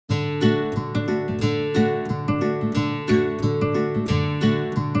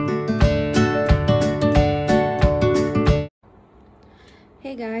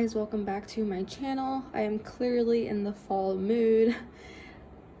guys, welcome back to my channel. I am clearly in the fall mood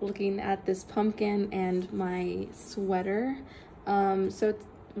looking at this pumpkin and my sweater. So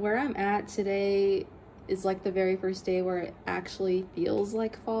where I'm at today is like the very first day where it actually feels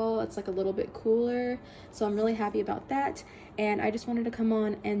like fall. It's like a little bit cooler, so I'm really happy about that. And I just wanted to come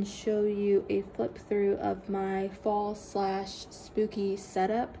on and show you a flip through of my fall slash spooky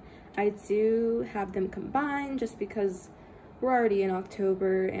setup. I do have them combined just because we're already in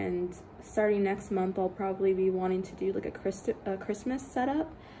October, and starting next month I'll probably be wanting to do like a Christmas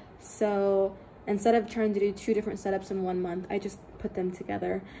setup. So instead of trying to do two different setups in 1 month, I just put them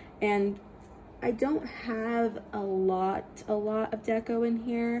together. And I don't have a lot of deco in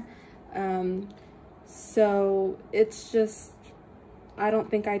here, so it's just, I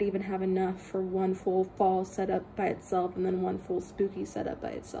don't think I'd even have enough for one full fall setup by itself and then one full spooky setup by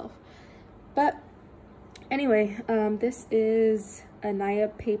itself. But anyway, this is a Naya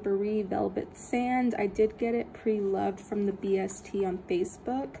Papery Velvet Sand. I did get it pre-loved from the BST on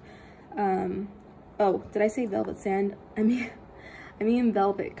Facebook. Oh, did I say velvet sand? I mean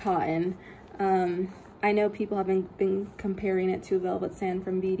velvet cotton. I know people have been comparing it to velvet sand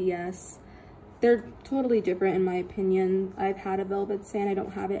from BDS. They're totally different in my opinion. I've had a velvet sand, I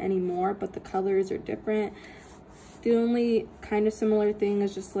don't have it anymore, but the colors are different. The only kind of similar thing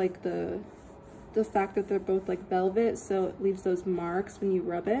is just like the fact that they're both like velvet, so it leaves those marks when you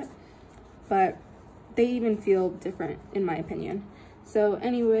rub it, but they even feel different in my opinion. So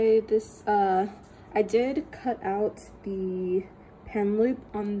anyway, this I did cut out the pen loop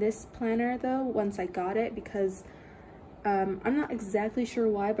on this planner though once I got it, because I'm not exactly sure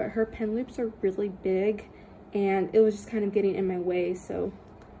why, but her pen loops are really big and it was just kind of getting in my way, so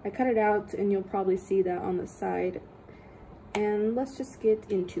I cut it out and you'll probably see that on the side. And let's just get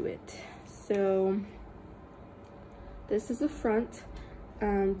into it. So this is the front.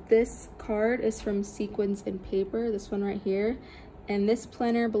 This card is from Sequins and Paper, this one right here, and this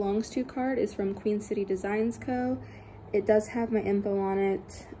planner belongs to card is from Queen City Designs Co. It does have my info on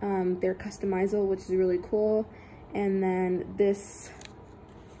it. They're customizable, which is really cool. And then this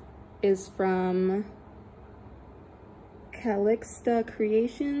is from Calixta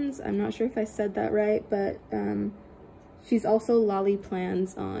Creations. I'm not sure if I said that right, but she's also Lolly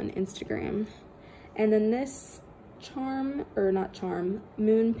Plans on Instagram. And then this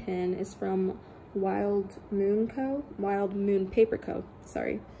moon pin is from Wild Moon Paper Co.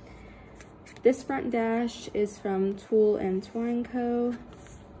 Sorry. This front dash is from Tool and Twine Co.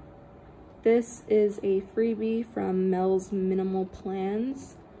 This is a freebie from Mel's Minimal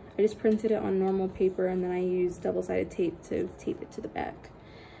Plans. I just printed it on normal paper and then I used double-sided tape to tape it to the back.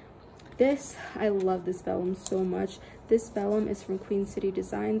 This, I love this vellum so much. This vellum is from Queen City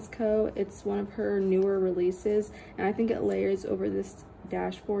Designs Co. It's one of her newer releases, and I think it layers over this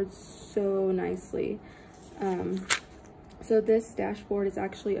dashboard so nicely. So this dashboard is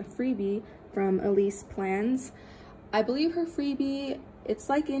actually a freebie from Elise Plans. I believe her freebie, it's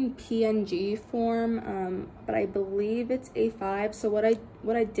like in PNG form, but I believe it's A5. So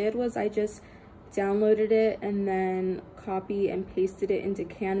what I did was I just downloaded it and then copy and pasted it into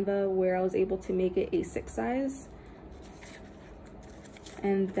Canva, where I was able to make it A6 size.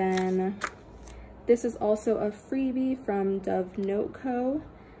 And then this is also a freebie from Dove Note Co.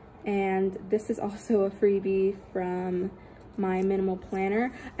 And this is also a freebie from My Minimal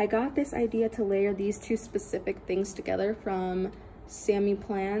Planner. I got this idea to layer these two specific things together from Sammy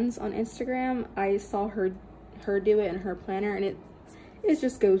Plans on Instagram. I saw her do it in her planner, and it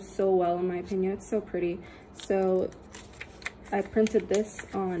just goes so well in my opinion. It's so pretty. So I printed this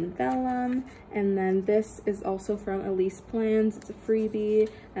on vellum, and then this is also from Elise Plans. It's a freebie,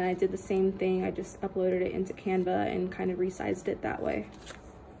 and I did the same thing. I just uploaded it into Canva and kind of resized it that way.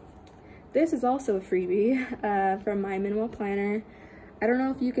 This is also a freebie from My Minimal Planner. I don't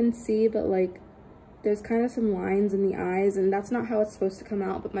know if you can see, but like there's kind of some lines in the eyes, and that's not how it's supposed to come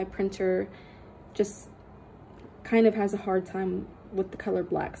out, but my printer just kind of has a hard time with the color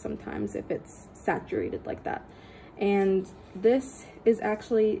black sometimes if it's saturated like that. And this is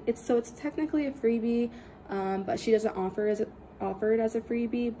actually, it's technically a freebie, but she doesn't offer it as a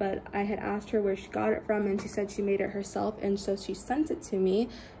freebie, but I had asked her where she got it from, and she said she made it herself, and so she sent it to me.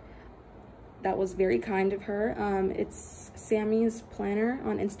 That was very kind of her. It's Sammy's Planner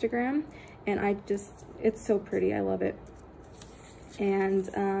on Instagram, and it's so pretty. I love it.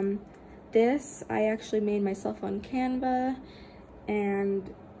 And this I actually made myself on Canva,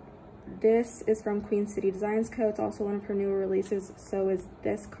 and this is from Queen City Designs Co. It's also one of her newer releases. So is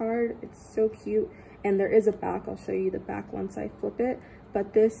this card. It's so cute, and there is a back. I'll show you the back once I flip it.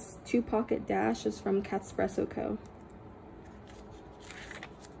 But this 2-pocket dash is from Catspresso Co.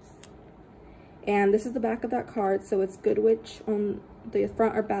 And this is the back of that card, so it's Good Witch on the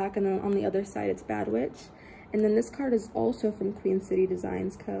front or back, and then on the other side it's Bad Witch. And then this card is also from Queen City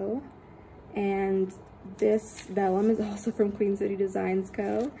Designs Co. And this vellum is also from Queen City Designs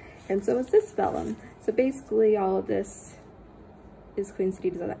Co. And so is this vellum. So basically all of this is Queen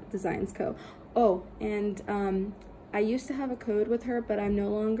City Designs Co. Oh, and I used to have a code with her, but I'm no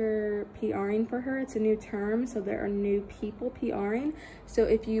longer PRing for her. It's a new term, so there are new people PRing. So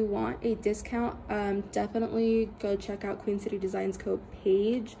if you want a discount, definitely go check out Queen City Designs Co.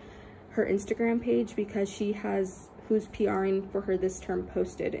 page, her Instagram page, because she has who's PRing for her this term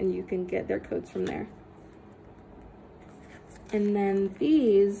posted, and you can get their codes from there. And then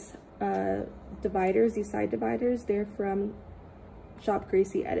these dividers, these side dividers, they're from Shop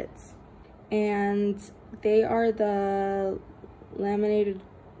Gracie Edits. And they are the laminated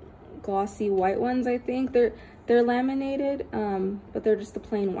glossy white ones, I think. They're laminated, but they're just the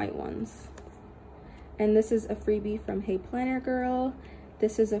plain white ones. And this is a freebie from Hey Planner Girl.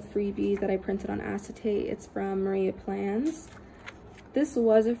 This is a freebie that I printed on acetate. It's from Maria Plans. This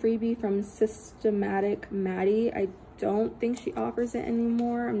was a freebie from Systematic Maddie. I don't think she offers it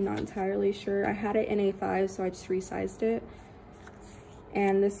anymore. I'm not entirely sure. I had it in A5, so I just resized it.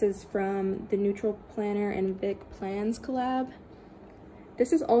 And this is from the Neutral Planner and Vic Plans collab.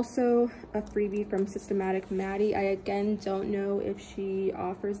 This is also a freebie from Systematic Maddie. I again don't know if she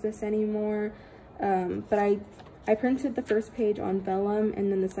offers this anymore, but I printed the first page on vellum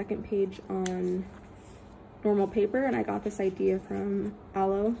and then the second page on normal paper, and I got this idea from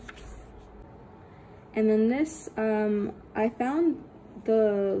Aloe. And then this, I found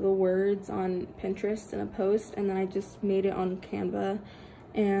the words on Pinterest in a post, and then I just made it on Canva.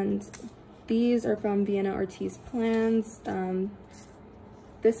 And these are from Vienna Ortiz Plans.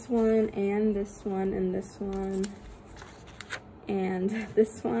 This one and this one and this one and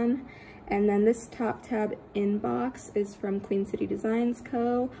this one. And then this top tab inbox is from Queen City Designs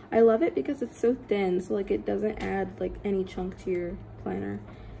Co. I love it because it's so thin, so like it doesn't add like any chunk to your planner.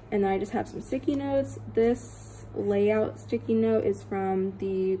 And then I just have some sticky notes. This layout sticky note is from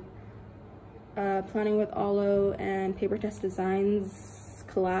the Planning with Aloe and Paper Test Designs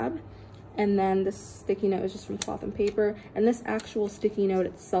collab. And then this sticky note is just from Cloth and Paper. And this actual sticky note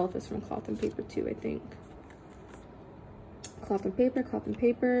itself is from Cloth and Paper too, I think. Cloth and Paper, Cloth and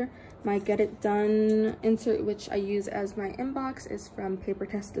Paper. My Get It Done insert, which I use as my inbox, is from Paper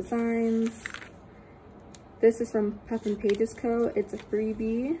Test Designs. This is from Puff and Pages Co. It's a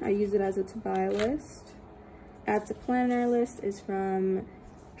freebie. I use it as a to-buy list. Add to Planner list is from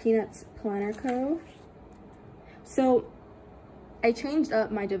Peanuts Planner Co. So I changed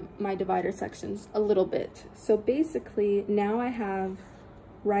up my divider sections a little bit. So basically now I have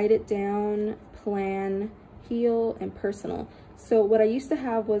write it down, plan, heal, and personal. So what I used to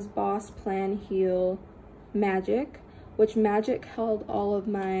have was boss, plan, heal, magic, which magic held all of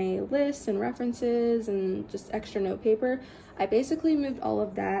my lists and references and just extra note paper. I basically moved all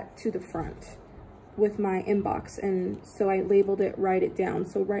of that to the front with my inbox, and so I labeled it write it down.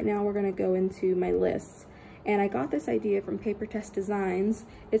 So right now we're gonna go into my lists. And I got this idea from Paper Test Designs.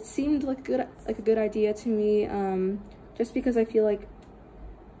 It seemed like a good idea to me, just because I feel like,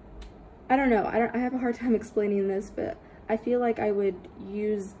 I don't know, I have a hard time explaining this, but I feel like I would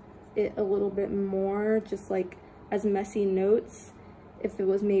use it a little bit more, just like as messy notes, if it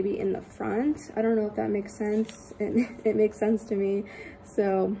was maybe in the front. I don't know if that makes sense. It makes sense to me.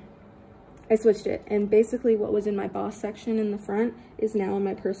 So I switched it, and basically what was in my boss section in the front is now in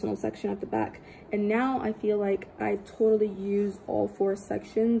my personal section at the back. And now I feel like I totally use all 4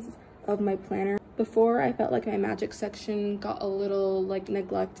 sections of my planner. Before, I felt like my magic section got a little like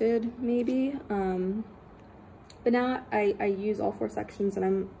neglected maybe, but now I use all 4 sections,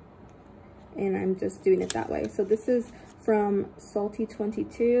 and I'm just doing it that way. So this is from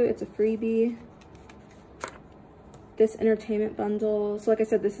Salty22. It's a freebie. This entertainment bundle, so like I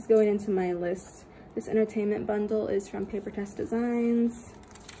said, this is going into my list. This entertainment bundle is from Paper Test Designs.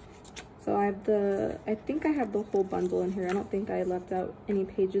 So I think I have the whole bundle in here. I don't think I left out any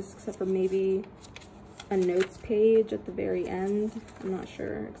pages except for maybe a notes page at the very end. I'm not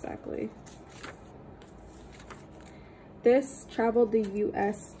sure exactly. This Travel the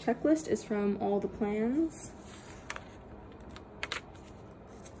US checklist is from All the Plans.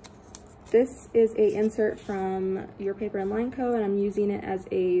 This is a insert from Your Paper and Line Co, and I'm using it as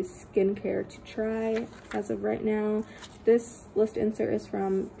a skincare to try as of right now. This list insert is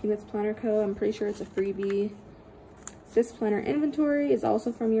from Peanuts Planner Co. I'm pretty sure it's a freebie. This planner inventory is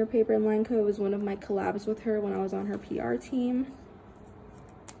also from Your Paper and Line Co. It was one of my collabs with her when I was on her PR team.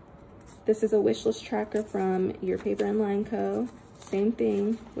 This is a wish list tracker from Your Paper and Line Co. Same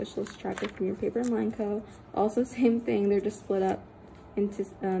thing, wish list tracker from Your Paper and Line Co. Also same thing, they're just split up into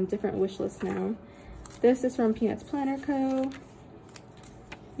different wish lists now. This is from Peanuts Planner Co.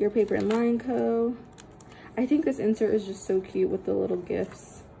 Your Paper and Line Co. I think this insert is just so cute with the little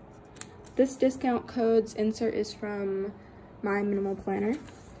gifts. This discount codes insert is from My Minimal Planner.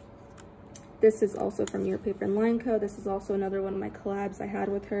 This is also from Your Paper and Line Co. This is also another one of my collabs I had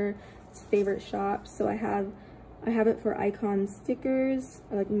with her. It's favorite shops. So I have it for icon stickers,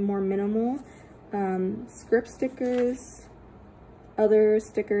 like more minimal, script stickers, other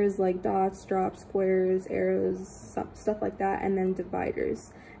stickers like dots, drops, squares, arrows, stuff like that, and then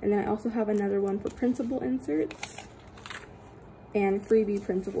dividers. And then I also have another one for printable inserts and freebie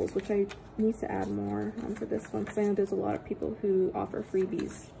printables, which I need to add more for this one because I know there's a lot of people who offer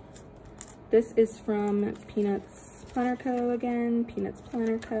freebies. This is from Peanuts Planner Co. again, Peanuts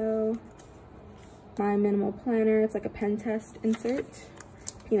Planner Co. My Minimal Planner, it's like a pen test insert.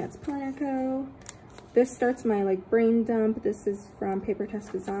 Peanuts Planner Co. This starts my like brain dump. This is from Paper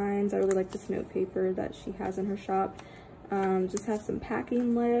Test Designs. I really like this note paper that she has in her shop. Just have some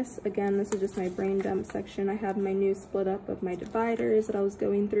packing lists. Again, this is just my brain dump section. I have my new split up of my dividers that I was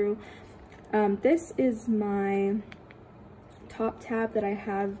going through. This is my top tab that I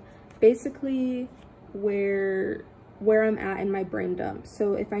have basically where I'm at in my brain dump.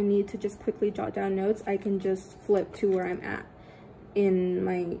 So if I need to just quickly jot down notes, I can just flip to where I'm at in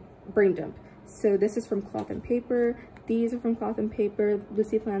my brain dump. So this is from Cloth and Paper. These are from Cloth and Paper.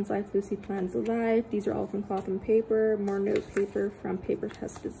 Lucy Plans Life, Lucy Plans Life. These are all from Cloth and Paper. More note paper from Paper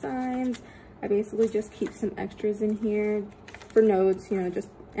Test Designs. I basically just keep some extras in here for notes, you know, just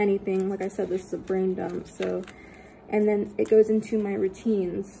anything. Like I said, this is a brain dump. So, and then it goes into my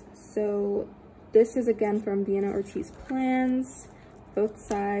routines. So this is again from Vienna Ortiz Plans, both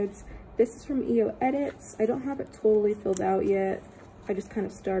sides. This is from EO Edits. I don't have it totally filled out yet. I just kind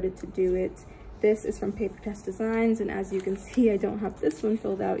of started to do it. This is from Paper Test Designs, and as you can see, I don't have this one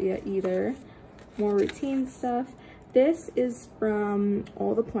filled out yet either. More routine stuff. This is from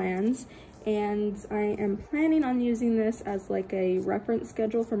All the Plans, and I am planning on using this as like a reference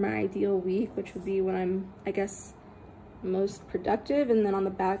schedule for my ideal week, which would be when I'm, I guess, most productive. And then on the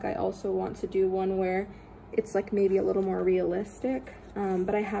back I also want to do one where it's like maybe a little more realistic,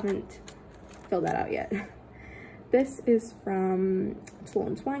 but I haven't filled that out yet. This is from Tool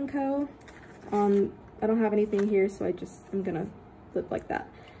and Twine Co. I don't have anything here, so I'm gonna flip like that.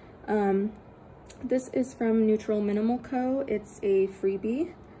 This is from Neutral Minimal Co. It's a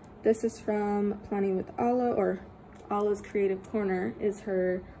freebie. This is from Planning with Ala, or Ala's Creative Corner is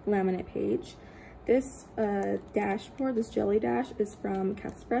her laminate page. This dashboard, this jelly dash, is from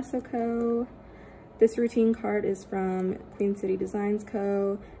Catspresso Co. This routine card is from Queen City Designs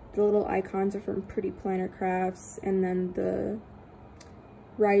Co. The little icons are from Pretty Planner Crafts, and then the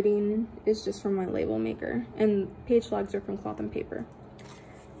writing is just from my label maker, and page flags are from Cloth and Paper.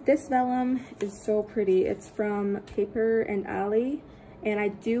 This vellum is so pretty. It's from Paper and Alley, and I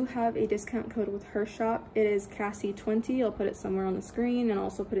do have a discount code with her shop. It is Cassie20. I'll put it somewhere on the screen and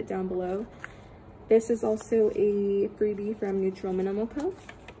also put it down below. This is also a freebie from Neutral Minimal Co.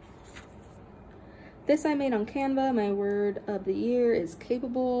 This I made on Canva. My word of the year is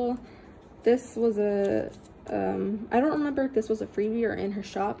capable. This was a, I don't remember if this was a freebie or in her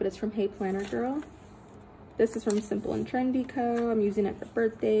shop, but it's from Hey Planner Girl. This is from Simple and Trendy Co. I'm using it for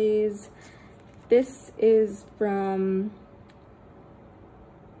birthdays. This is from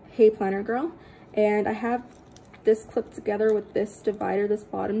Hey Planner Girl. And I have this clipped together with this divider, this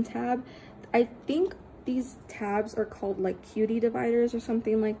bottom tab. I think these tabs are called like cutie dividers or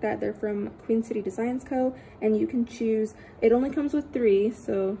something like that. They're from Queen City Designs Co. And you can choose, it only comes with 3,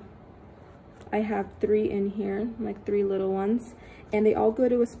 so I have 3 in here, like 3 little ones. And they all go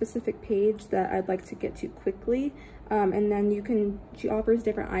to a specific page that I'd like to get to quickly. And then she offers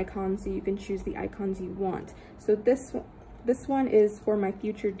different icons, so you can choose the icons you want. So this one is for my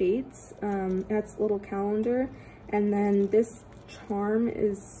future dates. That's a little calendar. And then this charm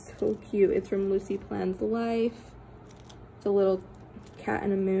is so cute. It's from Lucy Plans Life. It's a little cat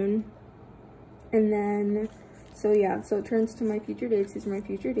and a moon. And then, so yeah, so it turns to my future dates. These are my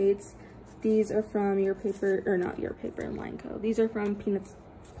future dates. These are from Your Paper, or not Your Paper and Line Co. These are from Peanuts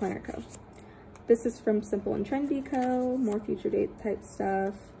Planner Co. This is from Simple and Trendy Co. More future date type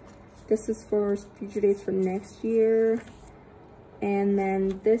stuff. This is for future dates for next year. And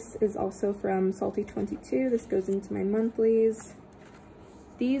then this is also from Salty22. This goes into my monthlies.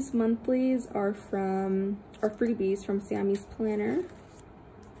 These monthlies are freebies from Sammy's Planner.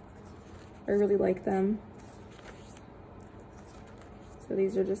 I really like them. So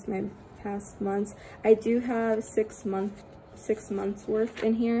these are just my past months. I do have 6 months 6 months worth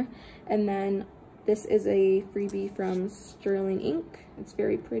in here. And then this is a freebie from Sterling Ink. It's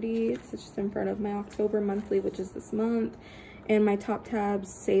very pretty. It's just in front of my October monthly, which is this month. And my top tabs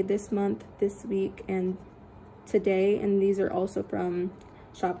say this month, this week, and today. And these are also from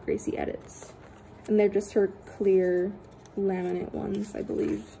Shop Gracie Edits. And they're just her clear laminate ones, I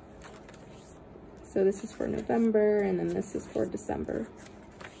believe. So this is for November, and then this is for December.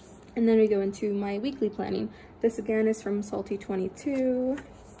 And then we go into my weekly planning. This again is from Salty 22.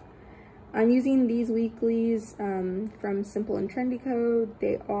 I'm using these weeklies from Simple and Trendy Co.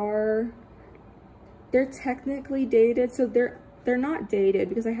 They're technically dated, so they're not dated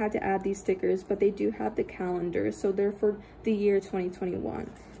because I had to add these stickers, but they do have the calendar, so they're for the year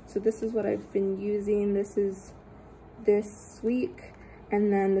 2021. So this is what I've been using. This is this week,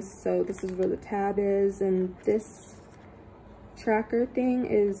 and then this is where the tab is, and this tracker thing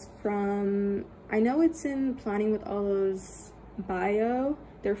is from, I know it's in Planning with Alo's bio.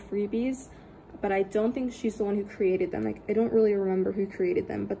 They're freebies, but I don't think she's the one who created them. Like, I don't really remember who created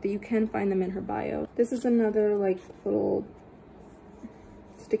them, but you can find them in her bio. This is another like little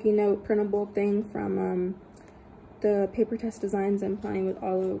sticky note printable thing from the Paper Test Designs and Planning with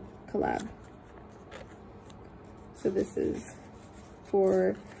Alo collab. So this is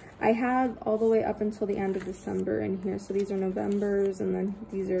for, I have all the way up until the end of December in here. So these are November's, and then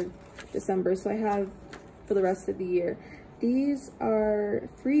these are December. So I have for the rest of the year. These are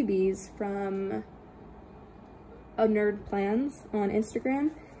freebies from A Nerd Plans on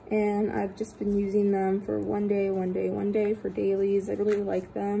Instagram, and I've just been using them for one day for dailies. I really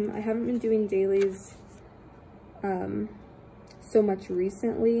like them. I haven't been doing dailies so much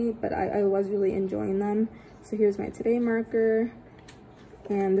recently, but I was really enjoying them. So here's my today marker,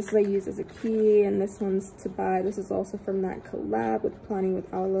 and this is I use as a key, and this one's to buy. This is also from that collab with Planning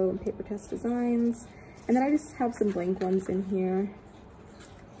with Alo and Paper Test Designs. And then I just have some blank ones in here.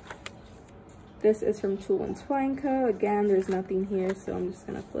 This is from Tulle and Twine Co. Again, there's nothing here, so I'm just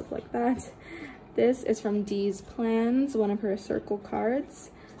gonna flip like that. This is from Dee's Plans, one of her circle cards.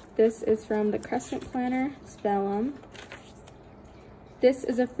 This is from the Crescent Planner, Spellum. This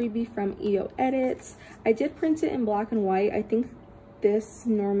is a freebie from EO Edits. I did print it in black and white. I think this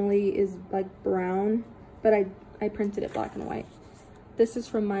normally is like brown, but I printed it black and white. This is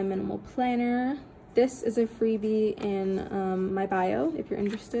from My Minimal Planner. This is a freebie in my bio, if you're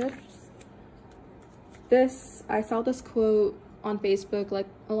interested. I saw this quote on Facebook like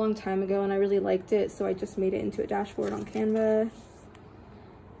a long time ago, and I really liked it, so I just made it into a dashboard on Canva.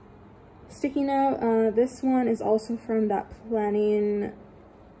 Sticky note, this one is also from that Planning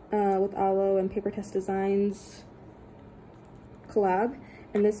with Alo and Paper Test Designs collab,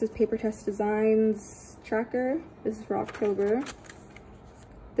 and this is Paper Test Designs tracker. This is for October.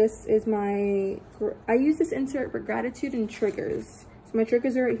 This is I use this insert for gratitude and triggers. So my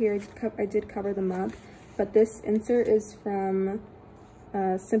triggers are right here. I did cover them up, but this insert is from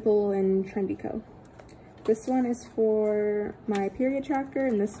Simple and Trendy Co. This one is for my period tracker,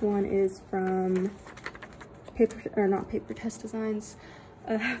 and this one is from not Paper Test Designs,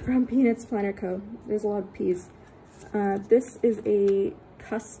 from Peanuts Planner Co. There's a lot of P's. This is a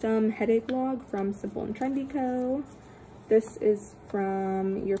custom headache log from Simple and Trendy Co. This is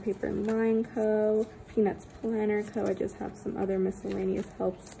from Your Paper and Line Co., Peanuts Planner Co. I just have some other miscellaneous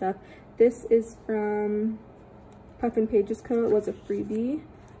help stuff. This is from Puffin Pages Co. It was a freebie.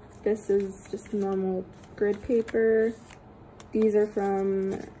 This is just normal grid paper. These are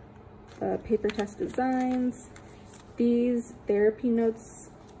from Paper Test Designs. These therapy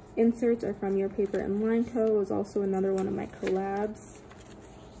notes inserts are from Your Paper and Line Co. It was also another one of my collabs.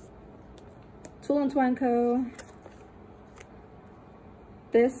 Tulle and Twine Co.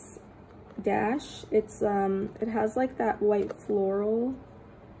 This dash, it has like that white floral,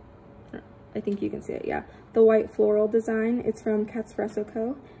 I think you can see it, yeah, the white floral design. It's from Catspresso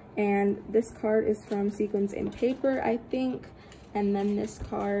Co. And this card is from Sequins in Paper, I think, and then this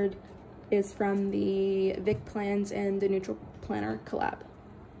card is from the Vic Plans and the Neutral Planner collab.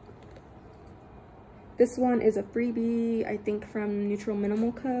 This one is a freebie, I think, from Neutral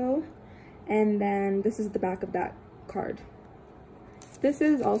Minimal Co. And then this is the back of that card. This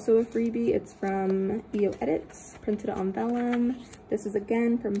is also a freebie. It's from EO Edits, printed on vellum. This is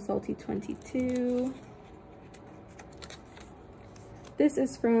again from Salty 22. This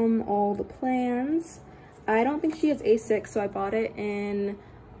is from All the Plans. I don't think she has A6, so I bought it in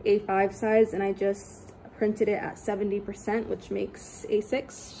A5 size, and I just printed it at 70%, which makes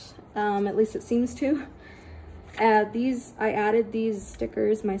A6, at least it seems to. I added these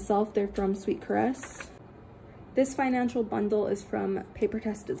stickers myself. They're from Sweet Caress. This financial bundle is from Paper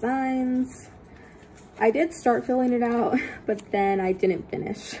Test Designs. I did start filling it out, but then I didn't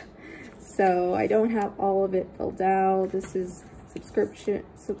finish. So I don't have all of it filled out. This is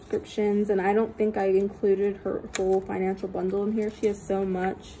subscriptions, and I don't think I included her whole financial bundle in here. She has so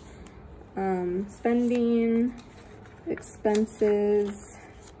much. Spending, expenses,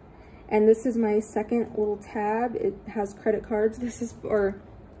 and this is my second little tab. It has credit cards. This is for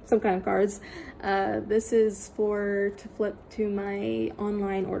some kind of cards. This is to flip to my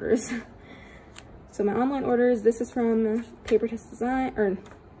online orders. So my online orders, this is from Paper Test Design, or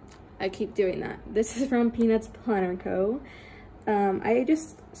I keep doing that. This is from Peanuts Planner Co. I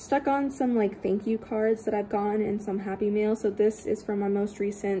just stuck on some like thank you cards that I've gotten in some Happy Mail. So this is from my most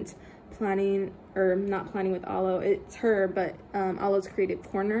recent planning, or not planning with Alo. It's her, but Alo's Creative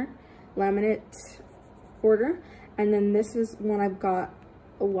Corner laminate order. And then this is one I've got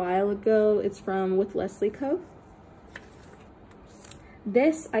a while ago. It's from With Leslie Co.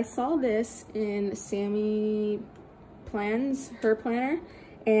 This, I saw this in Sammy Plans, her planner.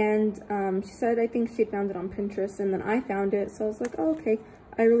 And she said, I think she found it on Pinterest, and then I found it. So I was like, oh, okay,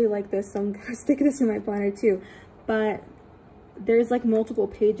 I really like this, so I'm gonna stick this in my planner too. But there's like multiple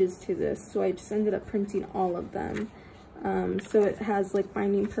pages to this, so I just ended up printing all of them. So it has like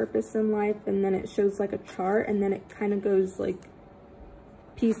finding purpose in life, and then it shows like a chart, and then it kind of goes like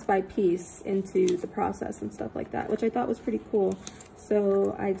piece by piece into the process and stuff like that, which I thought was pretty cool.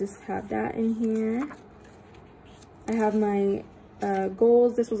 So I just have that in here. I have my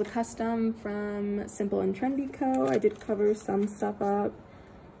goals. This was a custom from Simple and Trendy Co. I did cover some stuff up.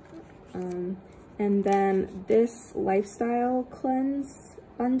 And then this lifestyle cleanse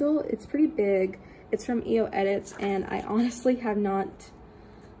bundle, it's pretty big. It's from EO Edits, and I honestly have not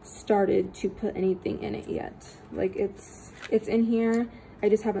started to put anything in it yet. Like it's in here, I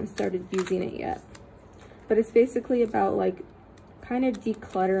just haven't started using it yet. But it's basically about like kind of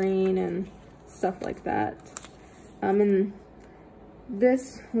decluttering and stuff like that. And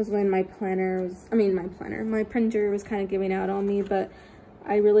this was when my planner was, my printer was kind of giving out on me, but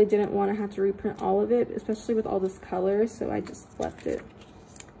I really didn't want to have to reprint all of it, especially with all this color, so I just left it.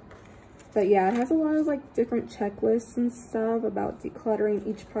 But yeah, it has a lot of like different checklists and stuff about decluttering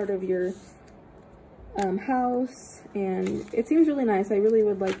each part of your house, and it seems really nice. I really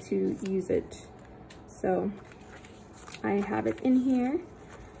would like to use it. So I have it in here,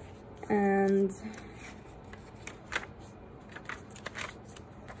 and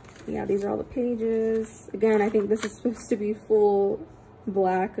yeah, these are all the pages. Again, I think this is supposed to be full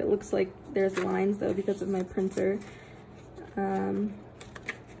black. It looks like there's lines though because of my printer.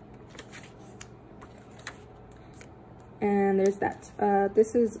 And there's that.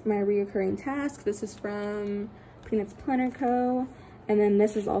 This is my reoccurring task. This is from Peanuts Planner Co. And then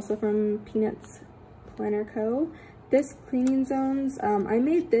this is also from Peanuts Planner Co. This cleaning zones, I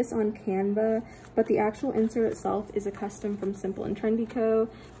made this on Canva, but the actual insert itself is a custom from Simple and Trendy Co.,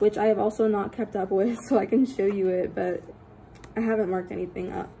 which I have also not kept up with, so I can show you it, but I haven't marked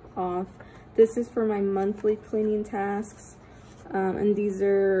anything off. This is for my monthly cleaning tasks, and these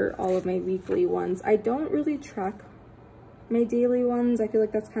are all of my weekly ones. I don't really track my daily ones. I feel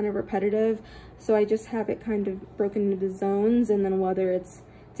like that's kind of repetitive, so I just have it kind of broken into zones, and then whether it's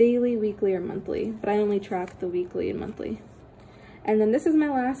daily, weekly, or monthly, but I only track the weekly and monthly. And then this is my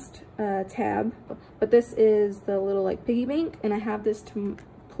last tab, but this is the little like piggy bank, and I have this to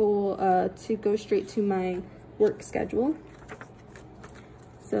pull to go straight to my work schedule.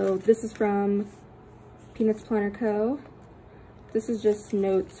 So this is from Peanuts Planner Co. This is just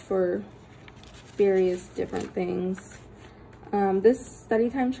notes for various different things. This study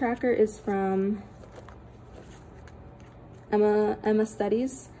time tracker is from Emma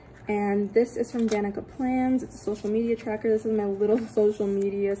Studies, and this is from Danica Plans. It's a social media tracker. This is my little social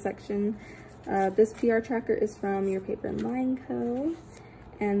media section. This PR tracker is from Your Paper and Line Co.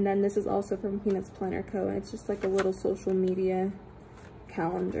 And then this is also from Peanuts Planner Co. And it's just like a little social media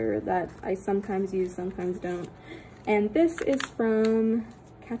calendar that I sometimes use, sometimes don't. And this is from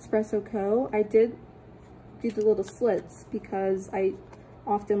Catspresso Co. I did do the little slits because I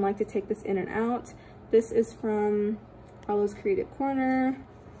often like to take this in and out. This is from Alo's Creative Corner.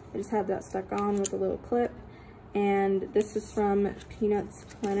 I just have that stuck on with a little clip. And this is from Peanuts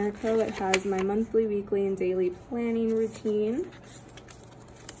Planner Co. It has my monthly, weekly, and daily planning routine.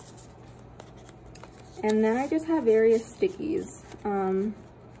 And then I just have various stickies.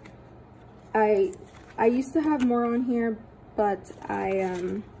 I used to have more on here, but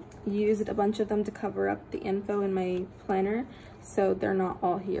I used a bunch of them to cover up the info in my planner, so they're not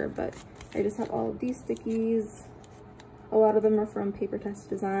all here, but I just have all of these stickies. A lot of them are from Paper Test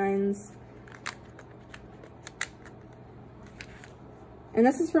Designs. And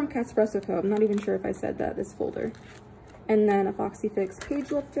this is from Catspresso Co. I'm not even sure if I said that, this folder. And then a Foxy Fix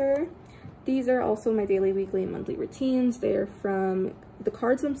page lifter. These are also my daily, weekly, and monthly routines. They're from, the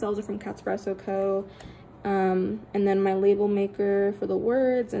cards themselves are from Catspresso Co. And then my label maker for the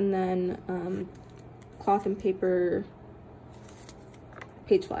words, and then cloth and paper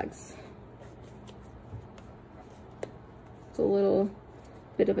page flags. It's a little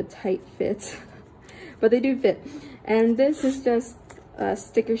bit of a tight fit, but they do fit. And this is just a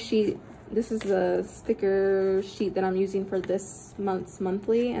sticker sheet. This is the sticker sheet that I'm using for this month's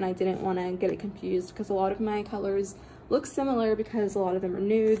monthly, and I didn't want to get it confused because a lot of my colors look similar because a lot of them are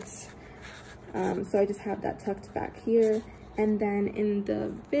nudes. So I just have that tucked back here. And then in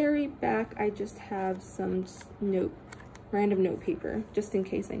the very back, I just have some random note paper, just in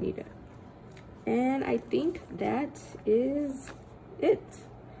case I need it. And I think that is it.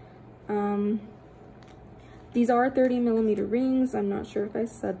 These are 30mm rings. I'm not sure if I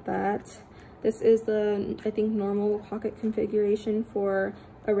said that. This is the, I think, normal pocket configuration for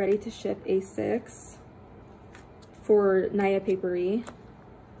a ready-to-ship A6 for Naya Paperie.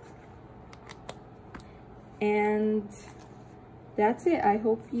 And that's it. I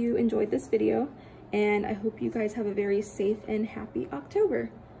hope you enjoyed this video, and I hope you guys have a very safe and happy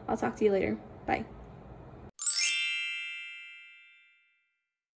October. I'll talk to you later. Bye.